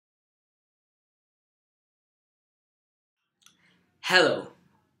Hello,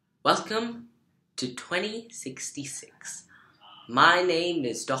 welcome to 2066. My name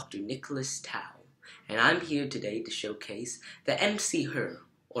is Dr. Nicholas Tao, and I'm here today to showcase the MC-HER,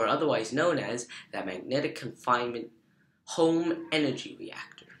 or otherwise known as the Magnetic Confinement Home Energy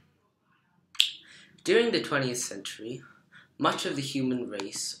Reactor. During the 20th century, much of the human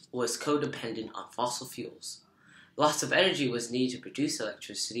race was codependent on fossil fuels. Lots of energy was needed to produce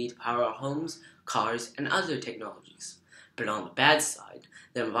electricity to power our homes, cars, and other technologies. But on the bad side,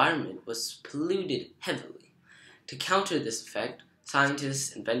 the environment was polluted heavily. To counter this effect,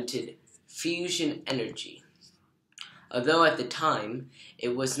 scientists invented fusion energy. Although at the time,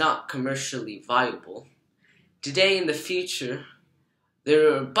 it was not commercially viable, today in the future,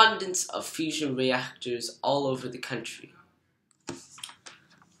 there are abundance of fusion reactors all over the country.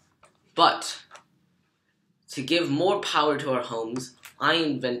 But to give more power to our homes, I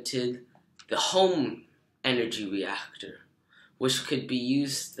invented the home energy reactor, which could be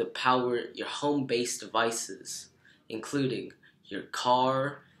used to power your home-based devices, including your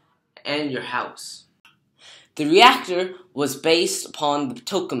car and your house. The reactor was based upon the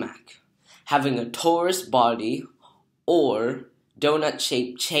tokamak, having a torus body or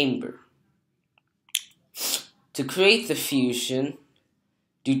donut-shaped chamber. To create the fusion,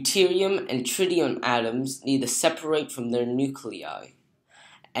 deuterium and tritium atoms need to separate from their nuclei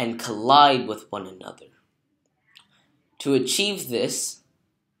and collide with one another. To achieve this,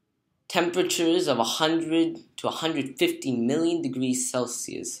 temperatures of 100 to 150 million degrees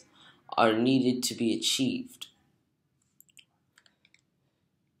Celsius are needed to be achieved.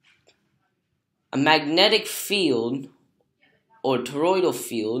 A magnetic field or toroidal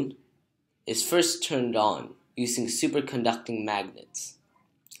field is first turned on using superconducting magnets.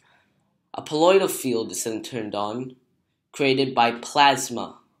 A poloidal field is then turned on, created by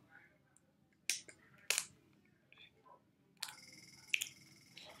plasma.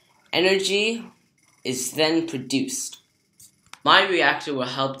 Energy is then produced. My reactor will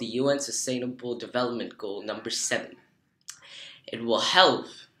help the UN Sustainable Development Goal number 7. It will help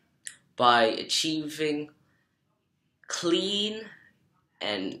by achieving clean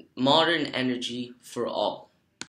and modern energy for all.